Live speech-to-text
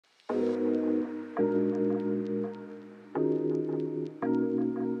Welcome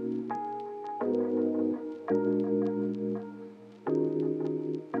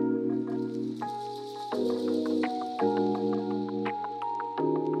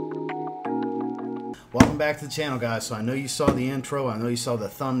back to the channel, guys. So I know you saw the intro, I know you saw the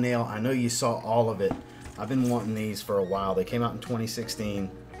thumbnail, I know you saw all of it. I've been wanting these for a while. They came out in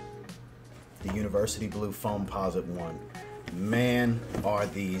 2016, the University Blue Foamposite one. Man, are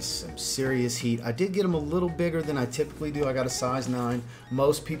these some serious heat. I did get them a little bigger than I typically do. I got a size 9.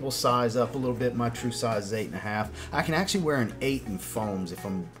 Most people size up a little bit. My true size is 8.5. I can actually wear an 8 in foams if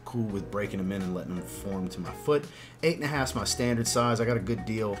I'm cool with breaking them in and letting them form to my foot. 8.5 is my standard size. I got a good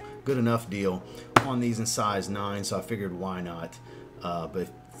deal, good enough deal on these in size 9, so I figured why not. But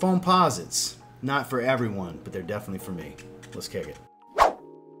Foamposites, not for everyone, but they're definitely for me. Let's kick it.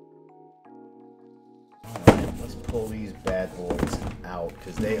 Let's pull these bad boys out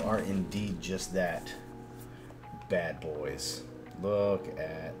because they are indeed just that. Bad boys. Look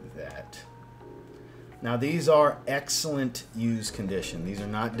at that. Now these are excellent used condition. These are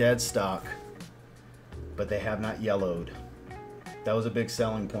not dead stock, but they have not yellowed. That was a big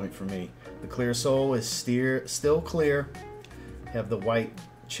selling point for me. The clear sole is still clear. Have the white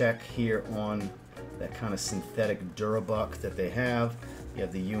check here on that kind of synthetic Durabuck that they have. You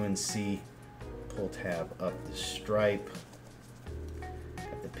have the UNC pull tab up the stripe.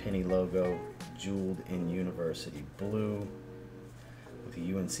 Got the penny logo jeweled in University Blue with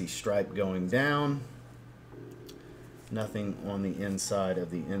the UNC stripe going down. Nothing on the inside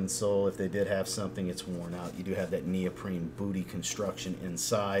of the insole. If they did have something, it's worn out. You do have that neoprene booty construction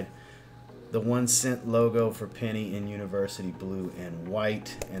inside. The 1 cent logo for penny in University Blue and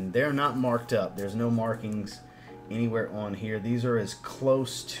white, and they're not marked up. There's no markings anywhere on here. These are as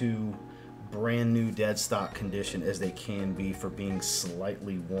close to brand new dead stock condition as they can be for being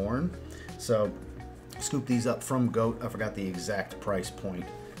slightly worn. So scoop these up from Goat. I forgot the exact price point,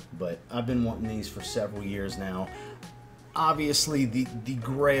 but I've been wanting these for several years now. Obviously the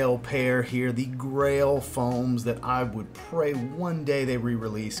grail pair here, the grail foams that I would pray one day they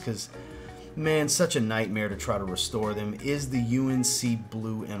re-release, because man, such a nightmare to try to restore them, is the UNC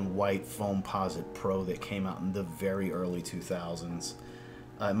Blue and White Foamposite Pro that came out in the very early 2000s.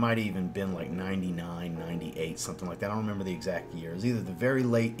 It might have even been like 99, 98, something like that. I don't remember the exact year. It was either the very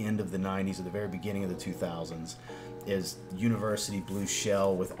late end of the 90s or the very beginning of the 2000s. Is University Blue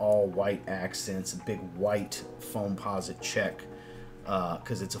shell with all white accents, a big white Foamposite check,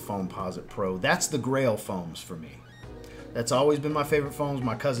 because it's a Foamposite Pro. That's the grail foams for me. That's always been my favorite foams.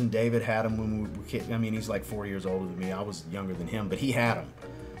 My cousin David had them when we were kids. I mean, he's like 4 years older than me. I was younger than him, but he had them.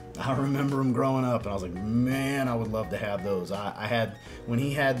 I remember him growing up, and I was like, man, I would love to have those. I had, when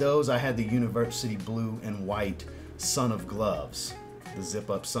he had those, I had the University Blue and White Son of Gloves, the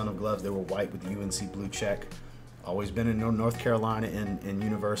zip-up Son of Gloves. They were white with the UNC Blue check. Always been in North Carolina in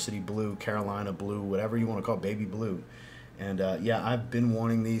University Blue, Carolina Blue, whatever you want to call it, baby blue. And yeah, I've been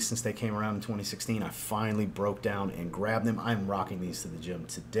wanting these since they came around in 2016. I finally broke down and grabbed them. I'm rocking these to the gym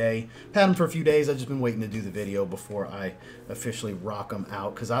today. Had them for a few days. I've just been waiting to do the video before I officially rock them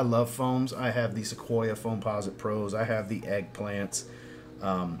out, because I love foams. I have the Sequoia Foamposite Pros. I have the Eggplants.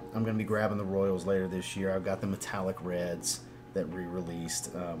 I'm going to be grabbing the Royals later this year. I've got the Metallic Reds that re-released.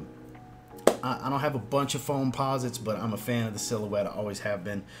 I don't have a bunch of Foamposites, but I'm a fan of the silhouette. I always have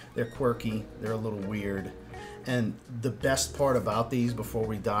been. They're quirky. They're a little weird. And the best part about these, before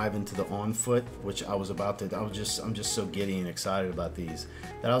we dive into the on foot, which I'm just so giddy and excited about these,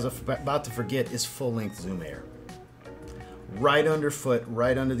 that I was about to forget, is full-length Zoom Air. Right underfoot,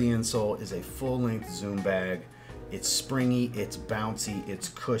 right under the insole, is a full-length Zoom bag. It's springy, it's bouncy, it's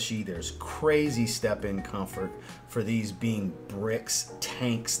cushy. There's crazy step-in comfort for these being bricks,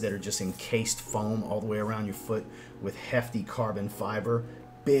 tanks that are just encased foam all the way around your foot with hefty carbon fiber,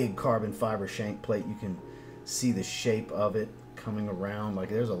 big carbon fiber shank plate. You can see the shape of it coming around. Like,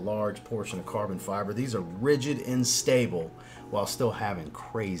 there's a large portion of carbon fiber. These are rigid and stable while still having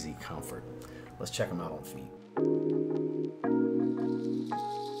crazy comfort. Let's check them out on feet.